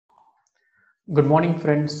Good morning,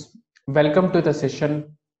 friends. Welcome to the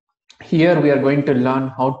session. Here we are going to learn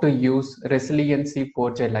how to use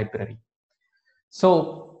Resilience4j library.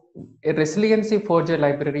 So, a Resilience4j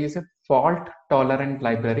library is a fault-tolerant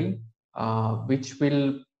library which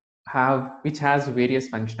has various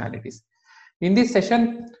functionalities. In this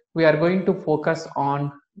session, we are going to focus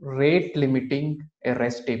on rate limiting a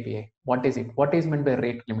REST API. What is it? What is meant by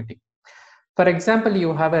rate limiting? For example,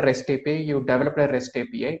 you have a REST API, you developed a REST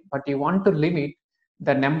API, but you want to limit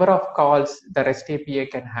the number of calls the REST API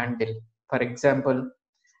can handle. For example,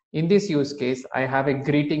 in this use case, I have a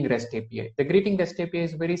greeting REST API. The greeting REST API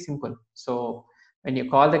is very simple. So when you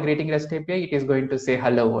call the greeting REST API, it is going to say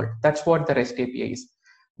hello world. That's what the REST API is.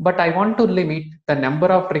 But I want to limit the number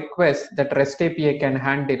of requests that REST API can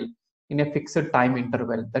handle in a fixed time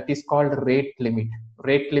interval. That is called rate limit.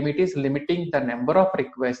 Rate limit is limiting the number of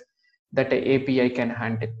requests that a API can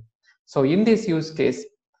handle. So in this use case,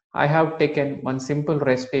 I have taken one simple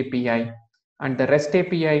REST API, and the REST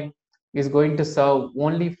API is going to serve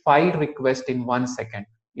only 5 requests in 1 second.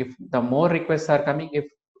 If the more requests are coming,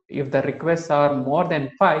 if the requests are more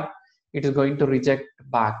than 5, it is going to reject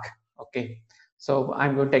back. Okay, so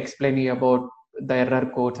I'm going to explain you about the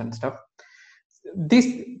error codes and stuff. This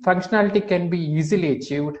functionality can be easily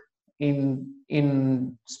achieved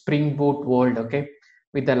in Spring Boot world. Okay,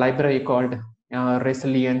 with the library called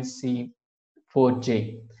Resilience4j.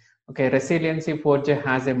 Okay, Resilience4j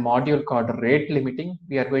has a module called rate limiting.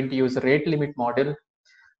 We are going to use rate limit module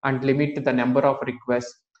and limit the number of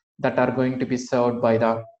requests that are going to be served by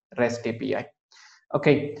the REST API.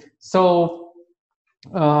 Okay, so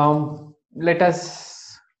let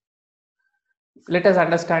us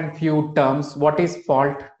understand few terms. What is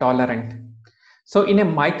fault tolerant? So in a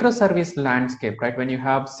microservice landscape, right, when you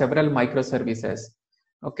have several microservices,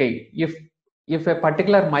 okay, if a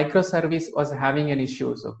particular microservice was having an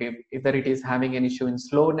issues, okay, either it is having an issue in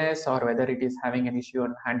slowness or whether it is having an issue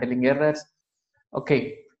in handling errors,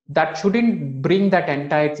 okay, that shouldn't bring that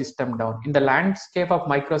entire system down. In the landscape of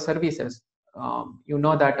microservices, you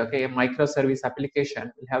know that, okay, a microservice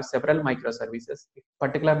application will have several microservices. If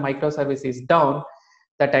particular microservice is down,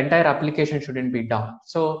 that entire application shouldn't be down.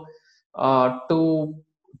 So to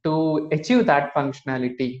achieve that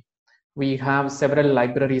functionality, we have several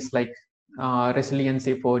libraries like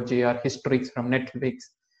Resilience4j or Historics from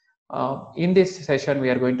Netflix. In this session, we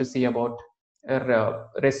are going to see about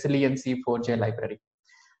Resilience4j library.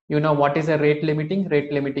 You know what is a rate limiting?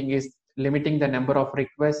 Rate limiting is limiting the number of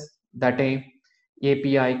requests that a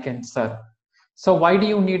API can serve. So why do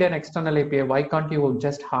you need an external API? Why can't you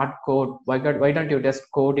just hard code? Why don't you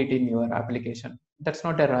just code it in your application? That's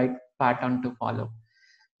not a right pattern to follow,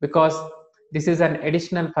 because this is an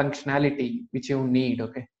additional functionality which you need.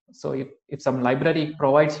 Okay, so if some library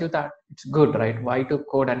provides you that, it's good, right? Why to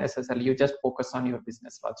code unnecessarily? You just focus on your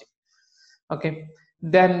business logic. Okay,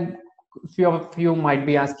 then few of you might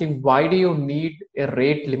be asking, why do you need a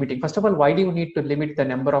rate limiting? First of all, why do you need to limit the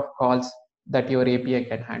number of calls that your API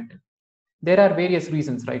can handle? There are various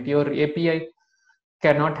reasons, right? Your API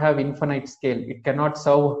cannot have infinite scale. It cannot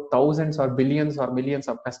serve thousands or billions or millions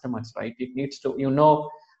of customers, right? It needs to, you know,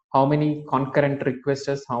 how many concurrent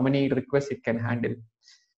requests, how many requests it can handle.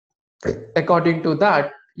 According to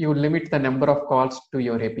that, you limit the number of calls to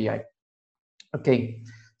your API. Okay,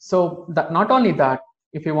 so that, not only that,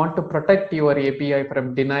 if you want to protect your API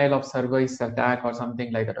from denial of service attack or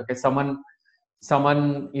something like that, okay, someone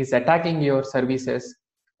is attacking your services.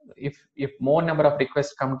 If more number of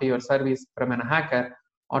requests come to your service from a hacker,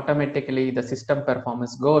 automatically the system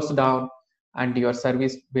performance goes down and your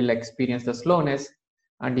service will experience the slowness,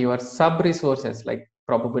 and your sub resources, like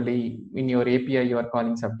probably in your API you are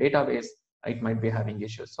calling some database, it might be having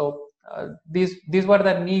issues. So these were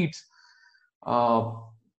the needs of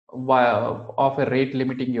a rate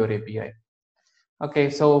limiting your API.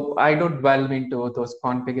 Okay, so I don't delve into those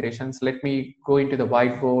configurations. Let me go into the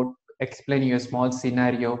whiteboard, explain you a small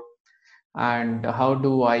scenario, and how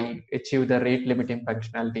do I achieve the rate limiting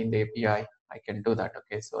functionality in the API. I can do that.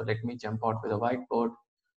 Okay, so let me jump out to the whiteboard.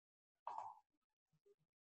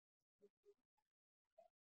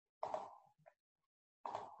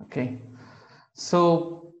 Okay,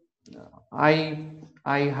 so I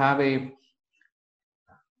have a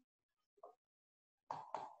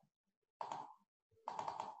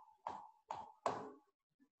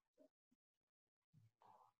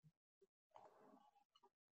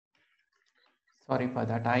sorry for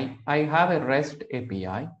that. I have a REST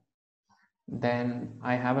API. Then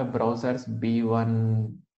I have a browsers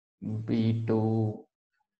B1, B2,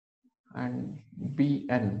 and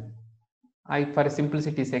BN. For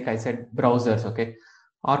simplicity's sake, I said browsers, okay,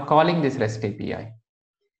 or calling this REST API.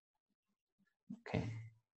 Okay.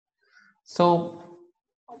 So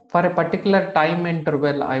for a particular time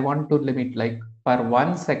interval, I want to limit like per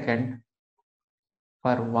 1 second,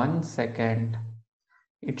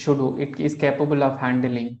 it is capable of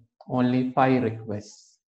handling only 5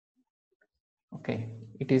 requests. Okay,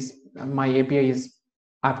 it is my API is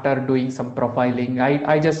after doing some profiling,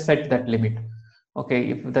 I just set that limit.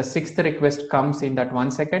 Okay, if the 6th request comes in that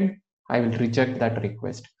 1 second, I will reject that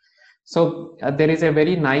request. So there is a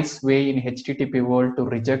very nice way in HTTP world to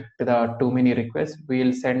reject the too many requests. We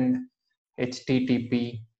will send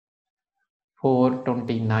HTTP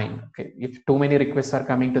 429. Okay, if too many requests are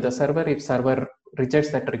coming to the server, if server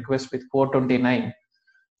rejects that request with 429,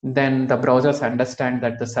 then the browsers understand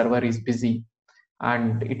that the server is busy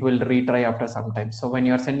and it will retry after some time. So when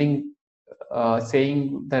you are sending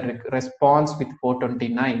saying the response with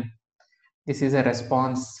 429, this is a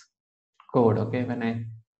response code. Okay,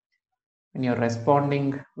 when you're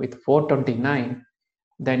responding with 429,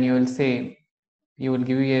 then you will say, you will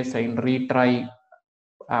give you a sign retry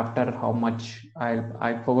after how much,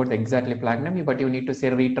 I forgot the exactly flag name, but you need to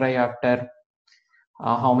say retry after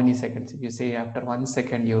how many seconds. If you say after 1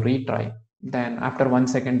 second you retry, then after 1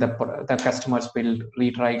 second the customers will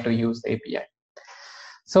retry to use the API.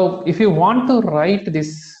 So if you want to write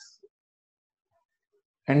this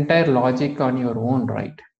entire logic on your own,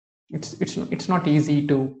 right, it's not easy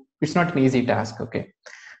to, it's not an easy task. Okay,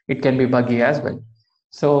 it can be buggy as well.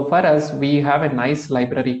 So for us, we have a nice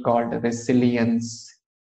library called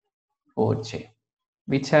Resilience4j,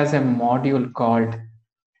 which has a module called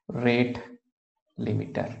rate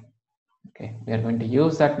limiter. Okay, we are going to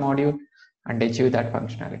use that module and achieve that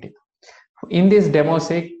functionality. In this demo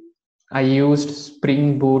sake, I used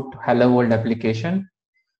Spring Boot Hello World application,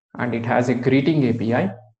 and it has a greeting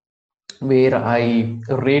API where I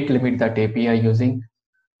rate limit that API using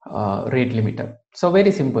rate limiter. So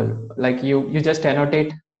very simple, like you just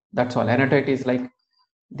annotate, that's all. Annotate is like,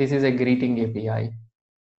 this is a greeting API.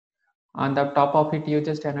 On the top of it, you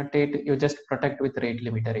just annotate, you just protect with rate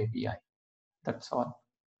limiter API. That's all.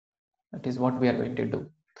 That is what we are going to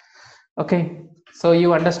do. Okay, so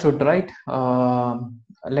you understood, right?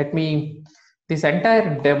 This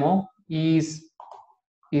entire demo is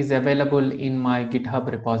available in my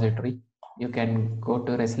GitHub repository. You can go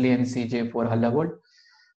to Resilience4j for Hello World.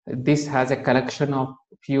 This has a collection of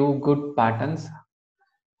few good patterns.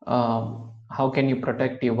 How can you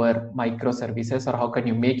protect your microservices, or how can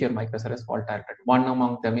you make your microservice fault tolerant? One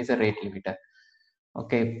among them is a rate limiter.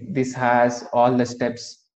 Okay, this has all the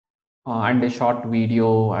steps and a short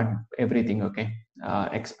video and everything. Okay,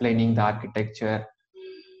 explaining the architecture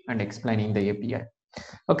and explaining the API.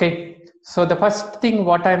 Okay, so the first thing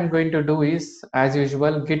what I'm going to do is, as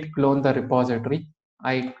usual, git clone the repository.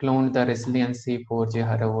 I cloned the Resilience4j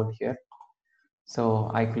Hello World here. So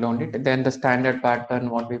I cloned it. Then the standard pattern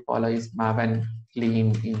what we follow is maven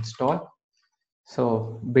clean install.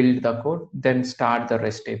 So build the code, then start the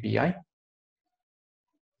REST API.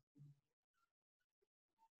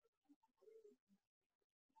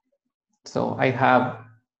 So I have,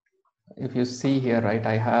 if you see here, right,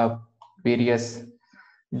 I have various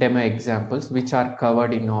demo examples which are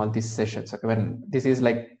covered in all these sessions. Okay, when this is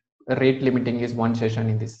like rate limiting is one session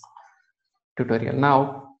in this tutorial.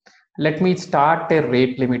 Now let me start a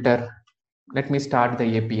rate limiter. Let me start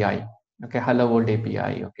the API. Okay, Hello World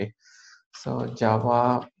API. Okay, so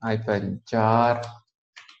java -jar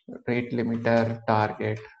rate limiter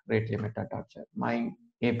target rate limiter target. My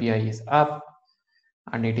API is up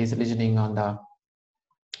and it is listening on the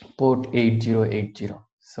port 8080.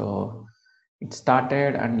 So it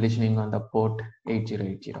started and listening on the port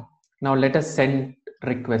 8080. Now let us send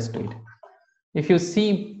request to it. If you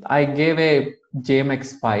see, I gave a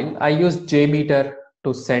JMX file. I use JMeter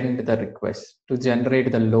to send the request, to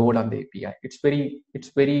generate the load on the API. It's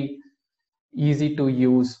very easy to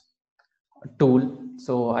use tool.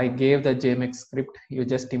 So I gave the JMX script, you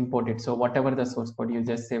just import it. So whatever the source code, you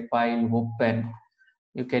just say file open,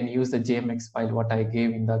 you can use the JMX file what I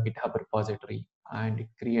gave in the GitHub repository, and it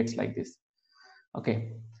creates like this.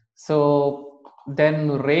 Okay, so then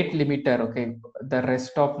rate limiter. Okay, the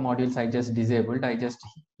rest of modules I just disabled. I just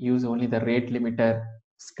use only the rate limiter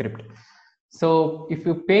script. So if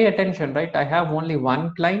you pay attention, right, I have only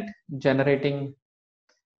one client generating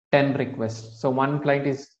 10 requests. So one client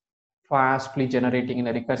is fastly generating in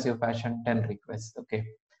a recursive fashion 10 requests. Okay,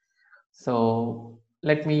 so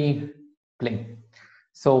let me play.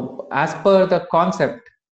 So as per the concept,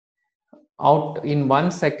 out in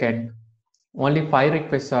 1 second, only 5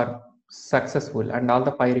 requests are successful and all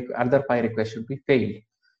the other 5 requests should be failed.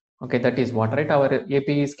 Okay, that is what, right? Our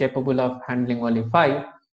API is capable of handling only 5.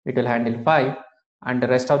 It will handle 5. and the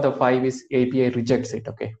rest of the 5 is API rejects it.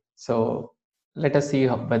 Okay, so let us see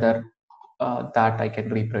whether that I can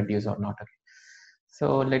reproduce or not. Okay.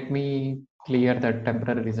 So let me clear the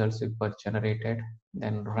temporary results which were generated,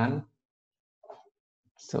 then run.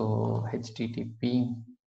 So HTTP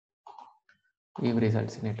view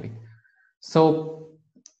results in a tree. So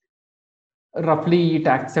roughly it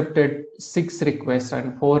accepted 6 requests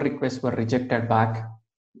and 4 requests were rejected back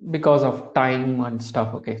because of time and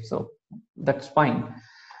stuff. Okay, so that's fine.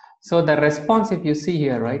 So the response, if you see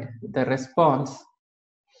here, right, the response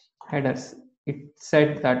headers, it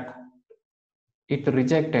said that it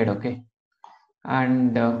rejected. Okay,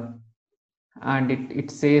 and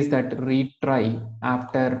it says that retry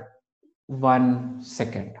after 1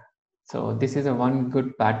 second. So this is a one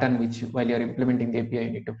good pattern which while you're implementing the API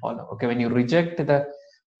you need to follow. Okay, when you reject the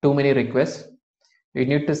too many requests, you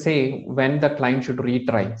need to say when the client should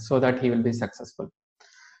retry so that he will be successful.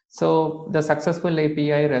 So the successful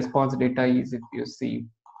API response data is, if you see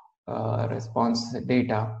response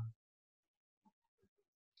data,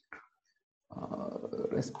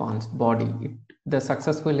 response body, the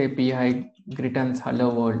successful API returns hello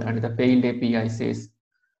world, and the failed API says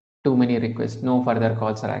too many requests, no further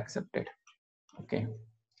calls are accepted. Okay,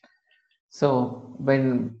 so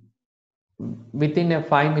when within a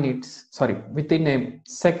 5 minutes, sorry, within a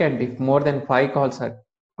second, if more than 5 calls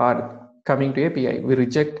are coming to API, we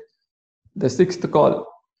reject the 6th call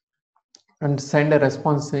and send a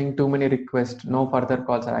response saying too many requests, no further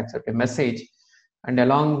calls are accepted, message, and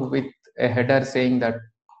along with a header saying that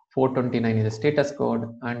 429 is a status code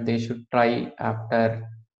and they should try after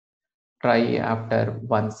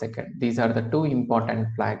 1 second. These are the 2 important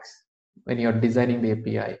flags when you're designing the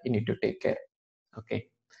API you need to take care. Okay,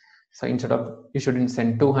 so instead of, you shouldn't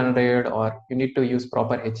send 200, or you need to use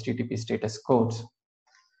proper HTTP status codes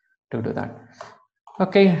to do that.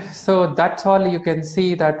 Okay, so that's all. You can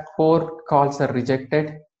see that 4 calls are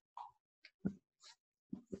rejected.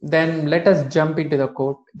 Then let us jump into the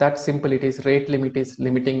code. That's simple. It is rate limit is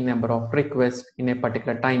limiting number of requests in a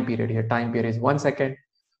particular time period. Here time period is 1 second.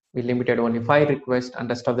 We limited only 5 requests and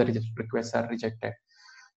rest of the requests are rejected.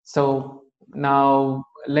 So now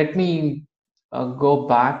let me go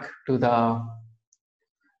back to the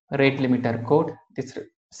rate limiter code. This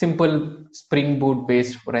simple Spring Boot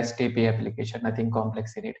based REST API application, nothing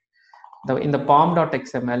complex in it. In the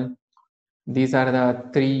pom.xml, these are the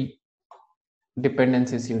 3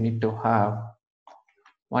 dependencies you need to have.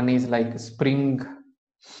 One is like Spring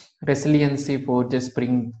Resilience4j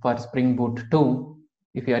Spring Boot 2.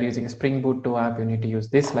 If you are using Spring Boot 2 app, you need to use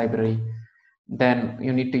this library. Then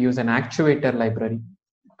you need to use an actuator library,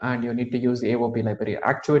 and you need to use AOP library,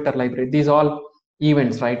 actuator library. These all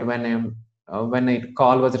events, right? When a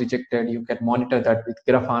call was rejected, you can monitor that with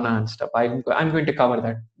Grafana and stuff. I'm going to cover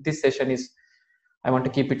that. This session is, I want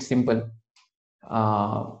to keep it simple.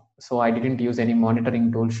 So I didn't use any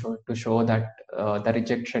monitoring tool to show that the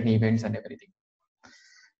rejection events and everything.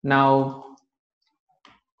 Now,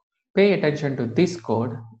 pay attention to this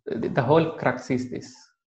code. The whole crux is this.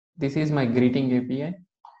 This is my greeting API,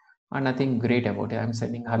 and nothing great about it. I'm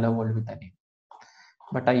sending hello world with a name.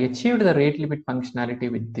 But I achieved the rate limit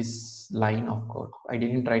functionality with this line of code. I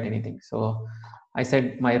didn't write anything. So I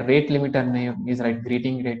said my rate limiter name is right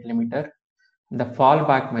greeting rate limiter. The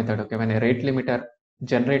fallback method, okay, when a rate limiter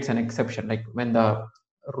generates an exception, like when the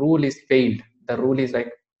rule is failed, the rule is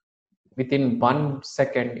like within 1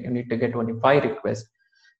 second you need to get only 5 requests.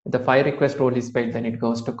 If the 5 request rule is failed, then it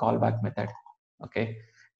goes to callback method. Okay,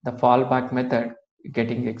 the fallback method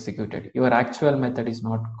getting executed. Your actual method is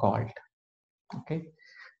not called. Okay,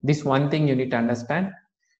 this one thing you need to understand.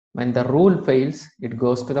 When the rule fails, it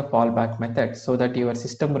goes to the fallback method so that your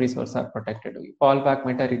system resources are protected. Fallback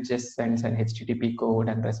method, it just sends an HTTP code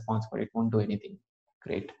and response, but it won't do anything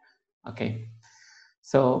great. Okay,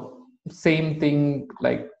 so same thing,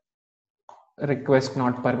 like request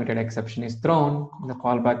not permitted exception is thrown in the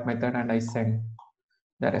fallback method and I send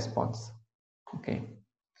the response. Okay,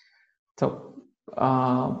 so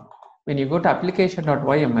when you go to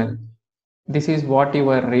application.yml, this is what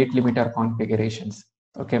your rate limiter configurations.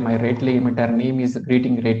 Okay, my rate limiter name is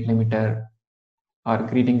greeting rate limiter or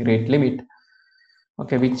greeting rate limit.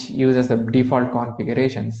 Okay, which uses the default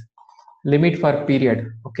configurations. Limit for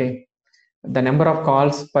period. Okay, the number of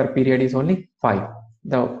calls per period is only 5.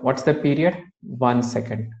 What's the period? 1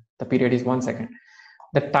 second. The period is 1 second.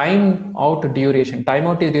 The timeout duration.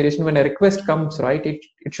 Timeout is duration when a request comes, right?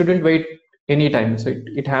 It shouldn't wait any time, so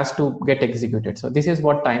it has to get executed. So this is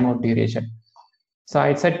what timeout duration. So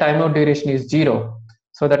I said timeout duration is 0,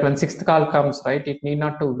 so that when 6th call comes, right, it need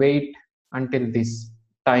not to wait until this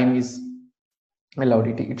time is allowed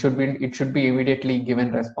it. It should be immediately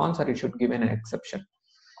given response, or it should give an exception.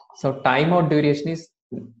 So timeout duration is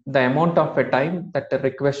the amount of a time that the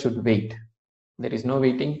request should wait. There is no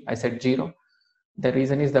waiting. I said 0. The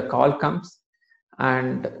reason is the call comes,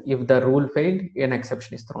 and if the rule failed, an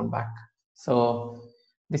exception is thrown back. So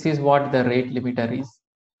this is what the rate limiter is,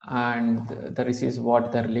 and this is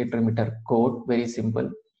what the rate limiter code. Very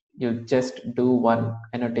simple. You just do one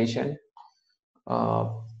annotation. Uh,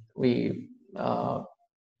 we uh,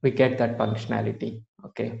 we get that functionality.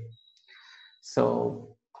 Okay.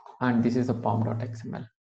 So, and this is a pom.xml.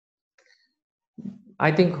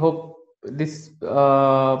 I think hope this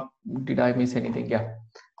did I miss anything? Yeah,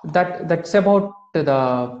 that's about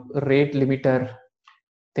the rate limiter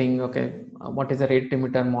thing. Okay, what is a rate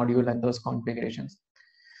limiter module and those configurations?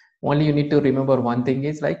 Only you need to remember one thing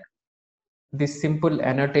is like this simple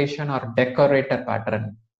annotation or decorator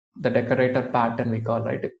pattern. The decorator pattern we call,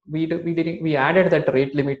 right? We added that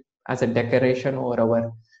rate limit as a decoration over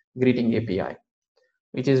our greeting API,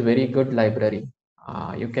 which is very good library.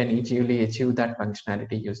 You can easily achieve that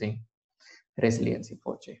functionality using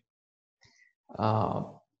Resilience4j.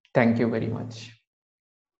 Thank you very much.